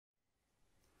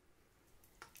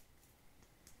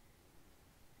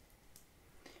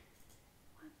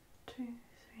2, 3,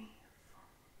 4,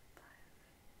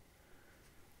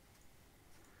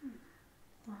 5.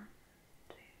 1,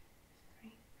 2,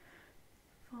 3,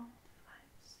 4, 5,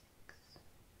 6.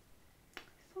 I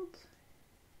thought so.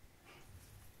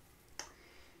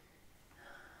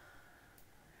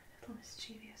 Little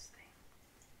mischievous thing.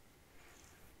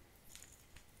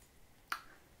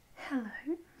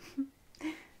 Hello.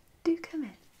 Do come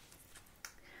in.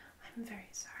 I'm very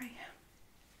sorry.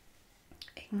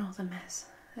 Ignore the mess.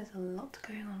 There's a lot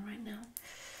going on right now.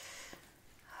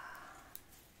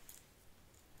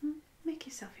 Make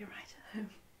yourself right at home.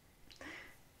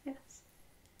 Yes.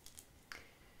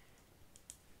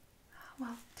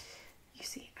 Well, you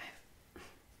see,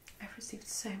 I've received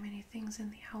so many things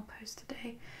in the outpost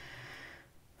today.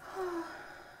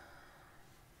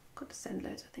 Got to send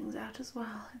loads of things out as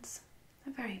well. It's a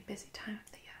very busy time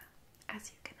of the year,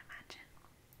 as you can imagine.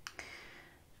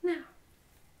 Now,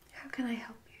 how can I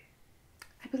help you?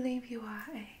 I believe you are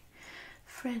a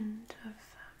friend of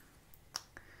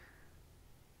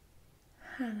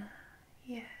Hannah.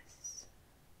 Yes.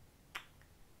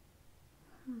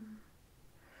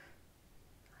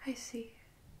 I see.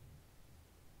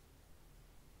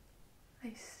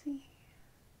 I see.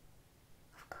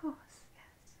 Of course,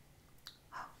 yes.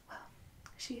 Oh, well,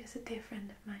 she is a dear friend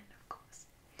of mine, of course.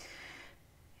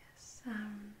 Yes,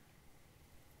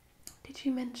 did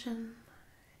you mention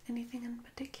anything in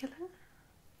particular?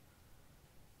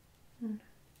 No.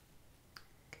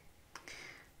 Okay.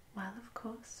 Well, of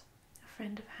course, a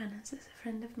friend of Hannah's is a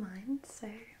friend of mine, so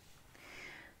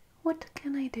what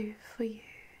can I do for you?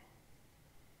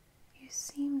 You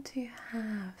seem to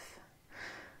have...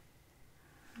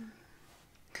 you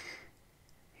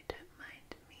don't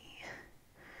mind me.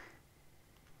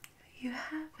 You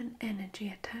have an energy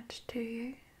attached to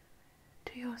you,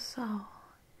 to your soul,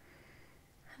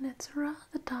 and it's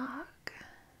rather dark.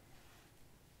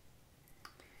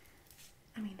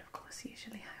 I mean, of course,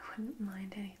 usually I wouldn't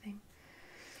mind anything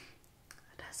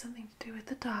that has something to do with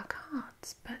the dark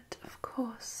arts, but of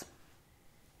course,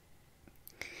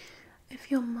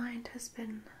 if your mind has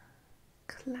been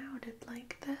clouded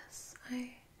like this,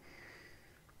 I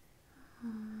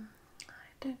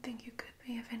don't think you could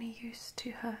be of any use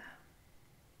to her,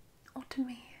 or to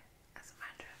me, as a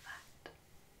matter of fact.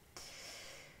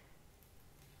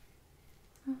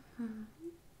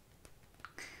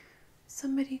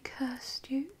 Somebody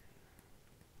cursed you?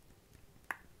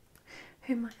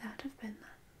 Who might that have been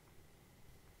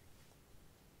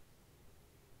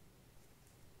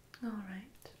then?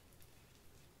 Alright.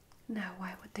 Now,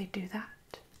 why would they do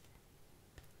that?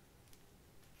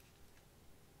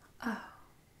 Oh.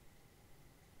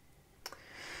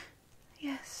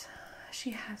 Yes,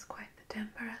 she has quite the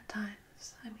temper at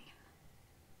times, I mean.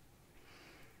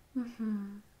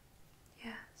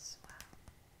 Yes, well.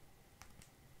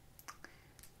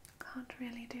 Can't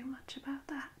really do much about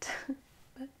that.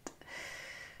 But,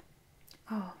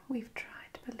 oh, we've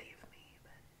tried, believe me,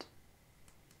 but...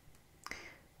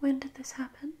 When did this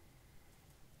happen?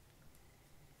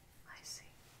 I see.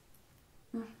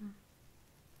 Well,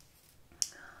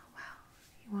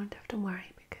 you won't have to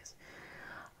worry because,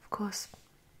 of course,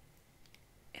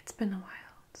 it's been a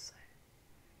while, so...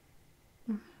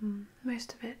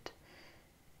 Most of it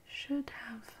should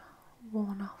have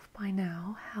worn off by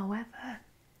now. However,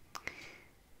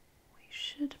 we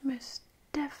should most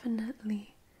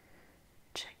definitely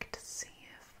check to see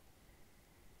if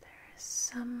there is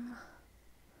some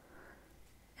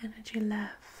energy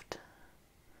left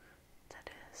that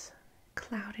is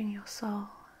clouding your soul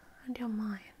and your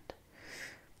mind.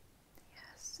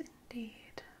 Yes,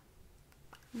 indeed.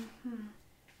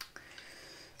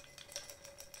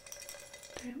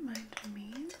 Don't mind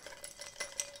me.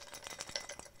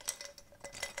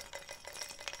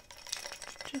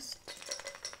 Just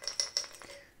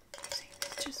using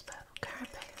these just purple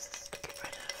carapaces to get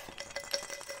rid of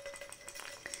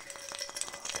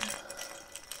all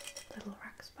the little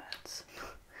raxbirds.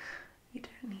 You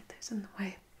don't need those in the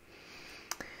way.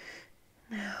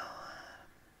 Now,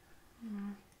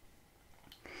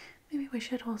 maybe we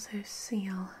should also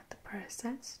seal the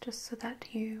process just so that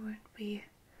you won't be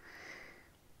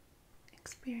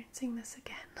experiencing this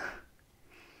again.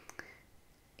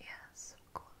 Yes,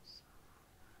 of course.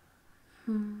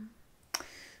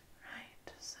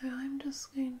 Right, so I'm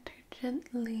just going to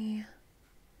gently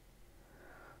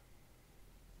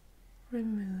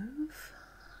remove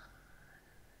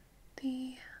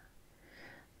the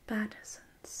bad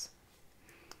essence.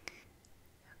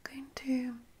 I'm going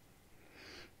to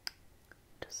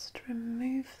just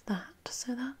remove that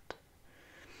so that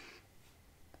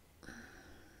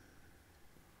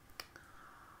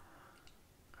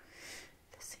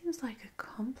this seems seems like a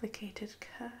complicated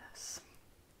curse.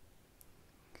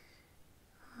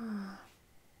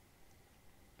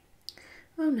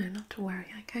 Oh no, not to worry,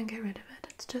 I can get rid of it.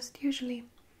 It's just usually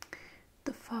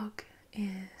the fog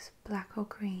is black or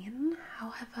green.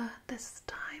 However, this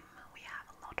time we have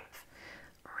a lot of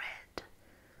red,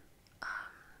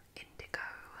 indigo,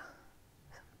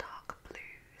 some dark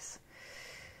blues.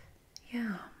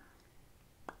 Yeah.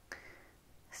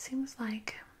 Seems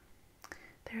like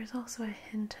there is also a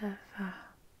hint of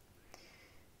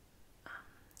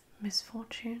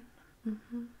misfortune.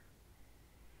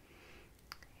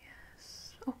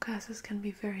 Yes. All curses can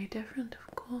be very different,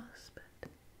 of course, but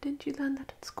didn't you learn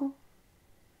that at school?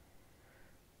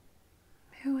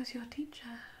 Who was your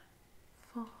teacher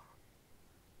for?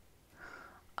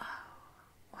 Oh,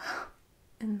 well,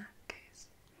 in that case,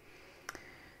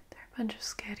 they're a bunch of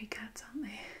scaredy cats, aren't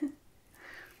they?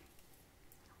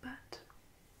 But,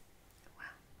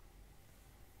 well,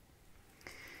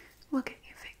 we'll get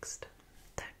you fixed.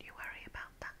 Don't you worry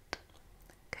about that.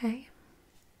 Okay?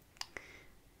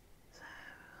 So,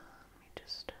 let me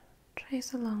just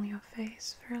trace along your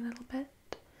face for a little bit.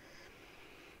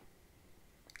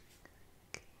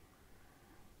 Okay.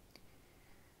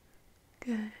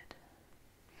 Good.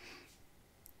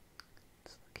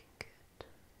 It's looking good.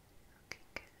 Looking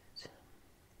good.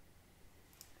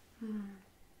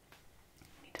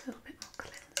 Need a little bit more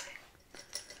cleansing.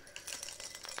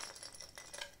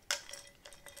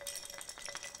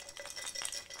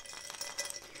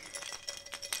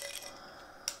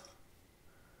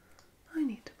 I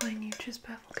need to buy new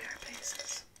purple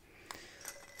carapaces.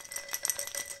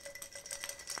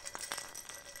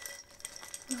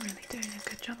 I'm not really doing a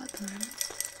good job at the moment.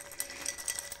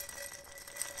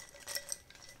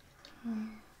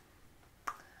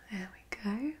 There we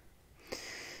go.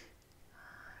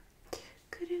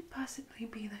 Could it possibly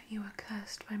be that you were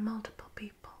cursed by multiple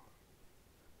people?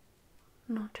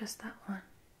 Not just that one.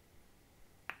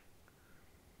 I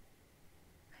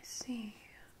see.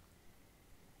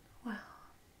 Well,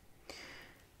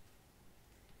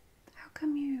 how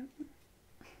come you...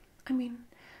 I mean,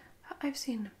 I've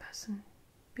seen a person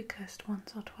be cursed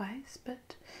once or twice,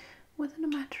 but within a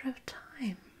matter of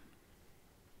time.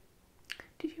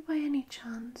 Did you by any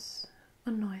chance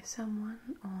annoy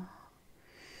someone, or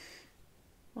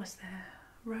was there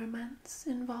romance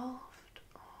involved,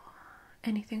 or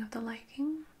anything of the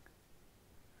liking?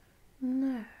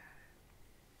 No.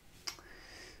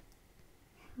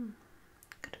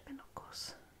 Could have been, of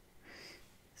course,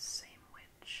 the same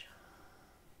witch.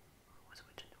 Was a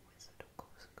witch and a wizard, of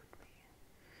course, it could be.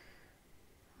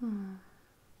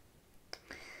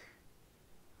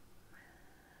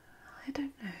 I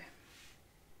don't know.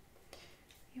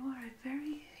 You are a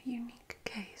very unique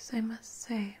case, I must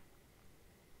say.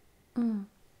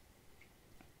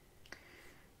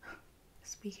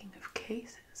 Speaking of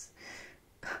cases,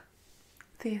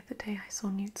 the other day I saw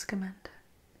Newt Scamander.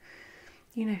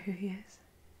 You know who he is?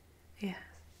 Yes,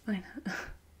 I know.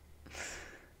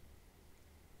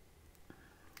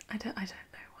 I don't know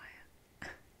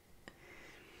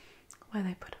why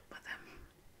they put up with him.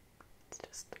 It's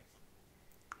just...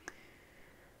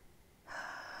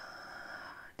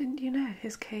 Didn't you know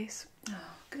his case?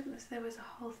 Oh goodness, there was a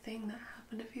whole thing that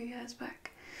happened a few years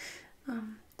back.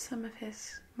 Some of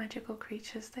his magical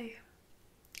creatures, they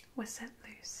were set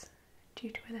loose due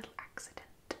to a little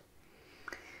accident.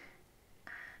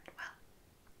 And well,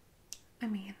 I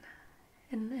mean,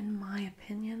 in my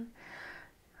opinion,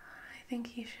 I think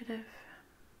he should have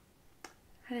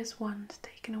had his wand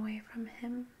taken away from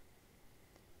him,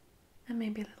 and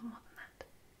maybe a little more than that.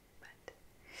 But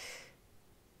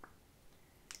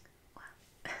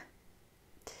well,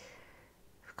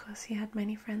 of course he had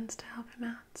many friends to help him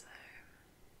out, so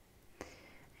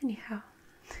anyhow,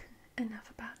 enough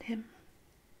about him.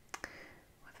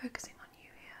 We're focusing on you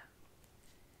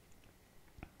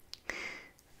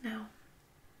here. Now,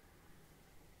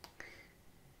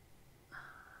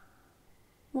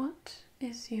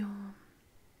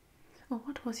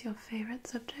 what was your favourite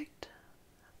subject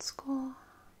at school?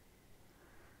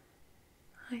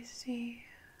 I see.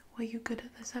 Were you good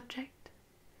at the subject?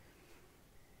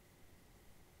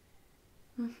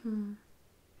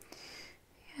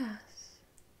 Yes.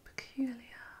 Peculiar.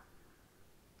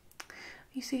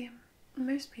 You see,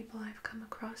 most people I've come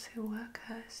across who were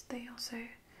cursed, they also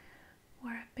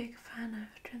were a big fan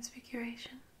of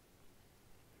transfiguration.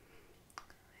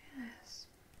 Yes.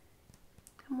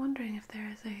 I'm wondering if there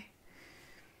is a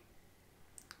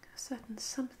certain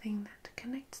something that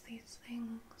connects these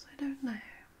things. I don't know.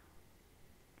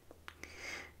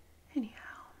 Anyhow,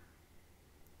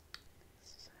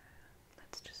 so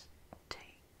let's just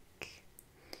take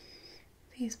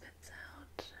these bits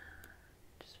out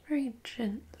just very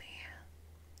gently.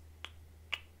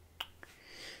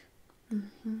 Get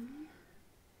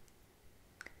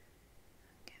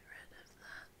rid of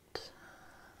that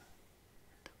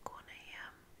in the corner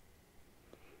here.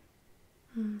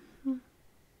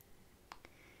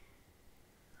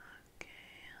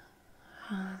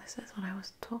 Okay. This is what I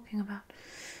was talking about.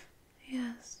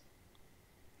 Yes.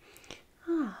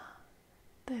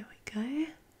 There we go.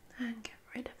 And get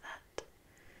rid of that.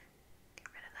 Get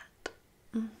rid of that.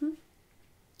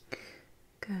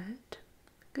 Good.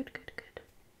 Good, good, good.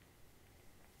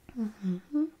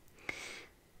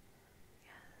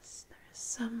 Yes, there is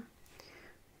some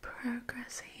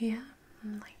progress here.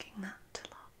 I'm liking that a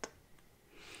lot.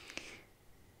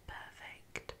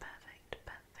 Perfect, perfect,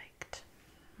 perfect.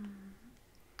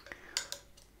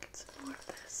 Get some more of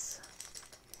this.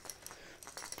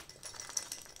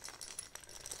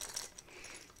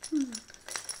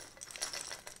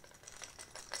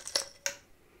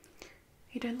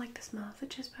 You don't like the smell of the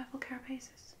just purple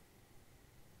carapaces?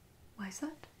 Why is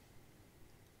that?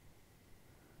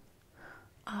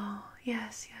 Oh,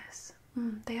 yes, yes.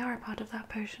 They are a part of that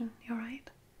potion, you're right.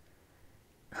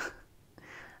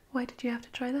 Why did you have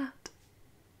to try that?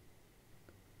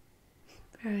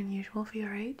 Very unusual for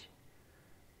your age.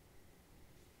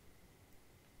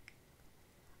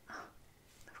 Oh,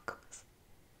 of course.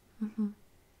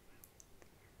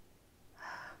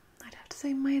 I'd have to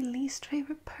say my least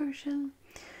favourite potion.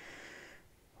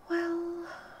 Well,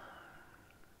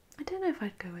 I don't know if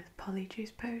I'd go with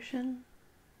Polyjuice Potion.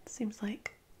 Seems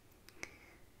like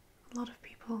a lot of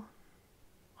people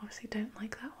obviously don't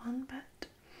like that one, but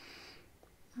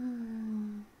I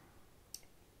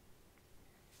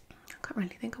can't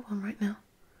really think of one right now.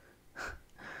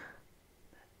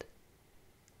 But,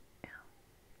 yeah.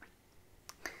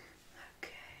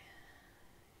 Okay,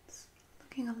 it's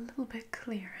looking a little bit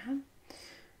clearer.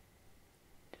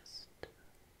 Just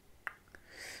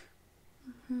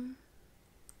of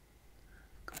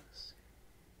course,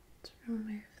 let's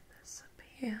remove this up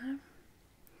here.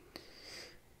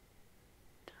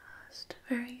 Just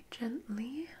very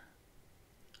gently.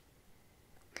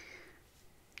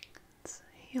 Let's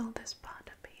heal this part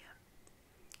up here.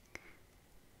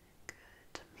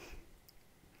 Good.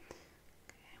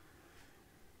 Okay.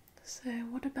 So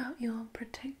what about your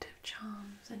protective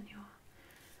charms and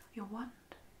your wand?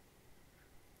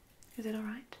 Is it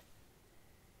alright?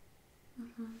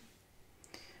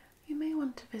 You may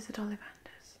want to visit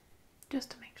Ollivander's, just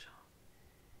to make sure.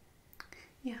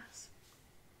 Yes,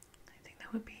 I think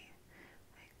that would be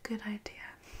a good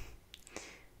idea.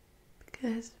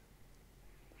 Because,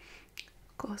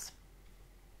 of course,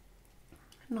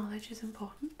 knowledge is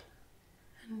important,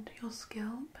 and your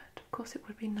skill, but of course it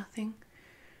would be nothing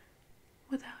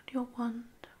without your wand,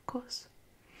 of course.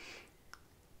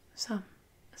 Some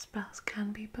spells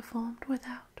can be performed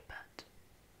without, but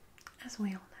as we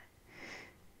all know,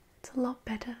 it's a lot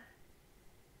better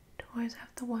to always have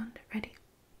the wand ready.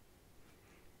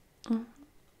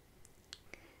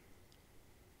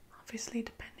 Obviously,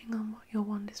 depending on what your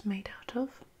wand is made out of,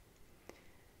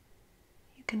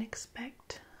 you can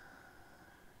expect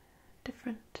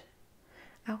different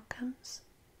outcomes.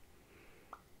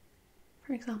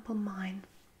 For example, mine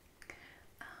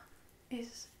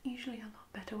is usually a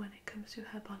lot better when it comes to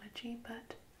herbology,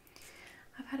 but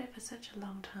I've had it for such a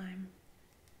long time.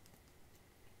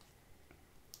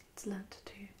 It's learnt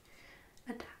to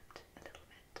adapt a little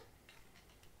bit.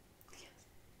 Yes.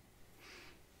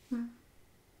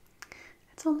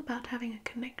 It's all about having a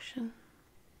connection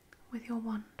with your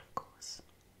wand, of course.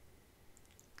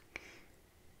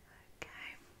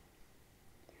 Okay.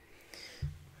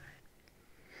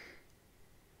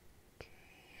 Okay.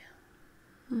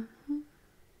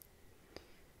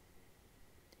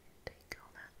 Take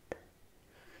all that.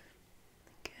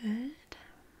 Good.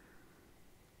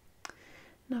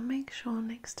 Now make sure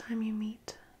next time you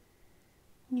meet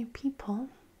new people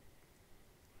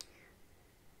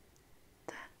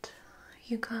that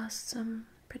you cast some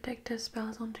protective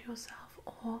spells onto yourself,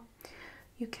 or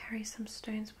you carry some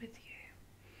stones with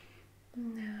you.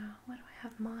 Now, where do I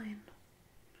have mine?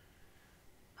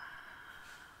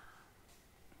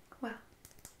 Well,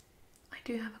 I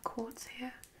do have a quartz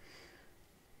here.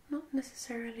 Not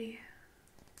necessarily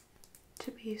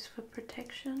to be used for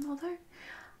protection, although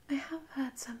I have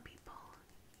had some people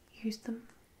use them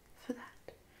for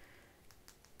that.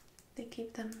 They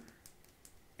keep them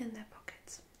in their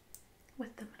pockets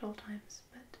with them at all times,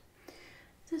 but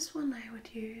this one I would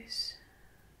use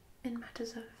in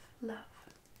matters of love.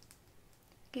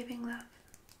 Giving love,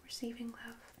 receiving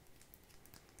love.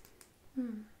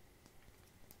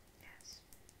 Yes.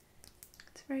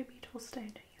 It's very beautiful. beautiful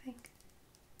stone, don't you think?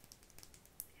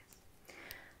 Yes.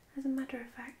 As a matter of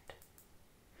fact,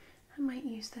 I might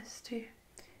use this to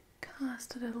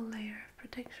cast a little layer of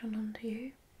protection onto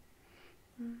you.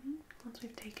 Once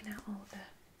we've taken out all the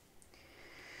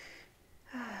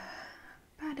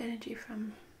bad energy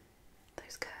from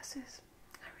those curses.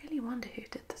 I really wonder who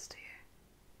did this to you.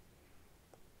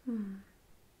 I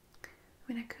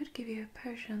mean, I could give you a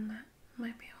potion that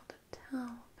might be able to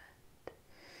tell, but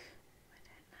I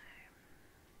don't know.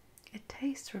 It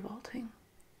tastes revolting.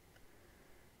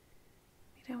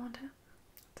 You don't want it?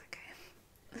 It's okay.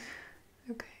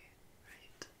 Okay,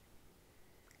 right.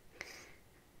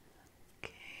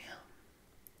 Okay.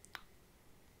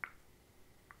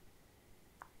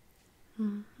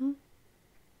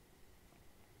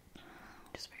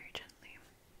 Just very gently.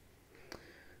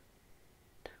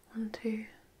 Don't want to be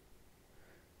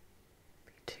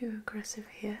too aggressive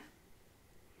here.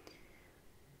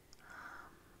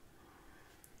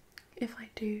 If I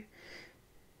do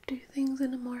things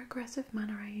in a more aggressive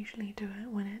manner, I usually do it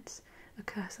when it's a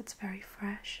curse that's very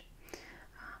fresh.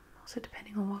 Also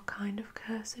depending on what kind of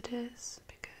curse it is,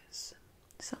 because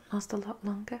some last a lot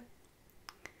longer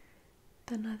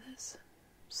than others.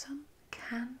 Some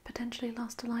can potentially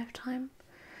last a lifetime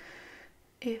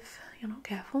if you're not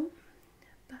careful,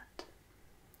 but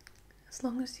as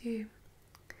long as you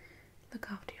look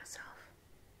after yourself,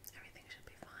 everything should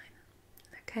be fine.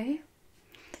 Okay?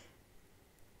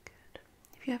 Good.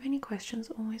 If you have any questions,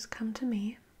 always come to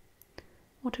me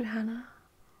or to Hannah,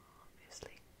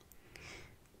 obviously.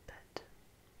 But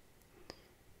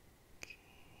okay.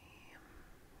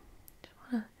 Just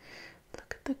want to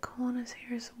look at the corners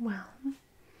here as well.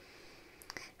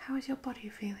 How is your body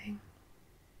feeling?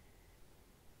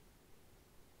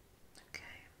 Okay.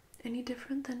 Any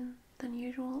different than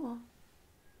usual, or?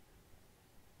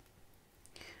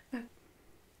 Oh. I'm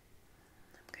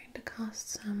going to cast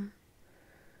some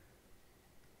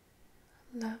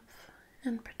love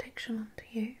and protection onto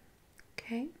you.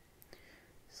 Okay.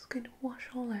 Just going to wash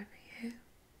all over you.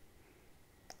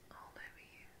 All over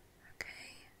you.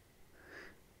 Okay.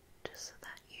 Just so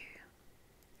that you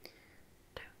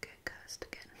don't get cursed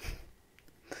again.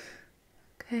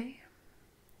 Okay.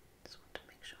 Just want to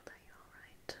make sure that you're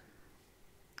alright.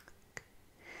 Okay.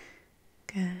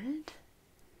 Good.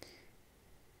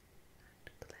 And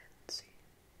cleanse you,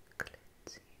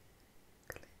 cleanse you,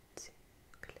 cleanse you,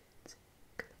 cleanse you,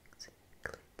 cleanse you,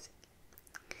 cleanse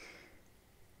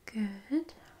you.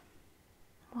 Good.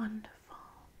 Wonderful.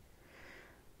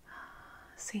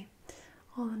 See,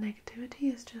 all the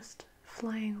negativity is just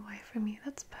flying away from you.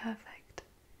 That's perfect.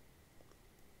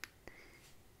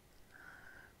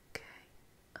 Okay.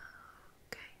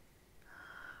 Okay.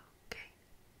 Okay.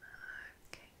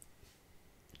 Okay.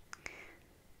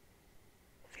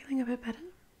 Feeling a bit better?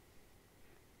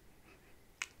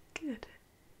 Good.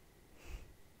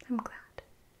 I'm glad.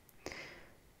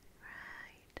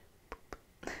 Right.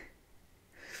 Okay.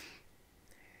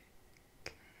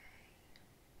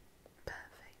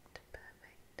 Perfect,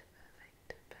 perfect,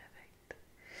 perfect, perfect.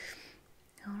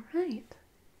 Alright.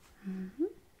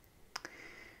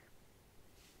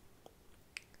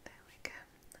 There we go.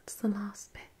 That's the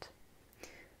last bit.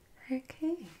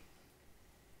 Okay.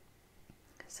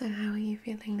 So how are you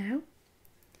feeling now?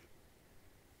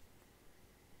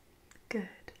 Good.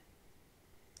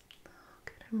 Oh,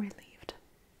 good. I'm relieved.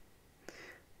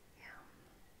 Yeah.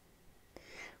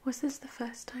 Was this the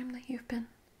first time that you've been?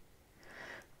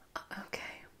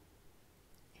 Okay.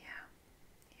 Yeah.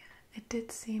 Yeah. It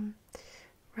did seem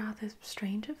rather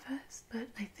strange at first, but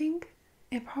I think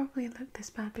it probably looked this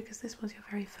bad because this was your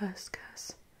very first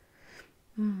curse.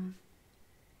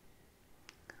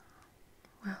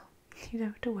 Well, you don't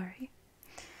have to worry.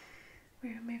 We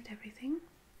removed everything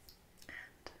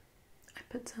and I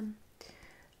put some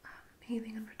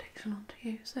healing and protection onto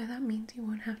you, so that means you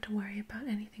won't have to worry about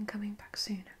anything coming back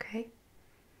soon, okay?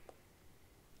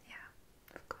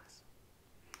 Yeah, of course.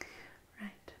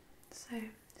 Right, so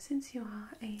since you are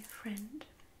a friend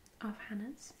of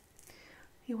Hannah's,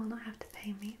 you will not have to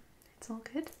pay me. It's all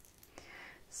good.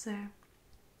 So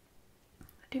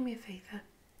do me a favour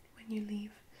when you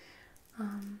leave.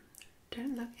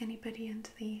 Don't look anybody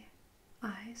into the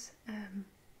eyes,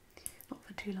 not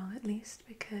for too long at least,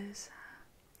 because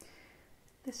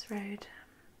this road,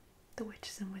 the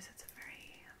witches and wizards are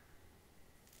very,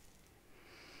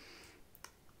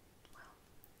 well,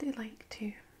 they like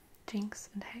to jinx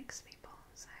and hex people,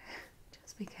 so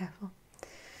just be careful.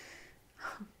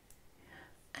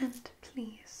 And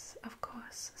please, of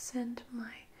course, send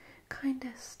my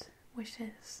kindest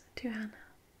wishes to Hannah,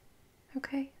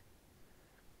 okay?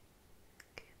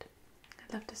 Good.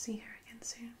 I'd love to see her again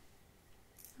soon.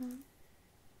 Hmm.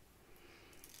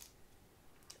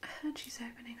 I heard she's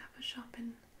opening up a shop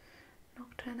in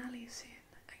Nocturne Alley soon,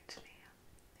 actually.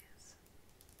 Yes.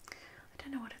 I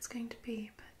don't know what it's going to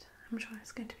be, but I'm sure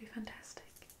it's going to be fantastic.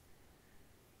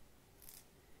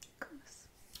 Of course.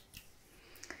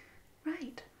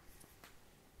 Right.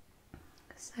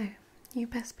 So, you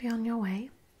best be on your way.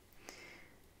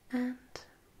 And,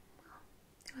 well,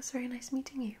 it was very nice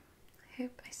meeting you. I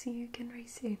hope I see you again very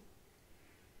soon.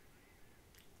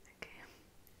 Okay.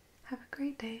 Have a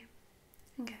great day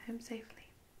and get home safely.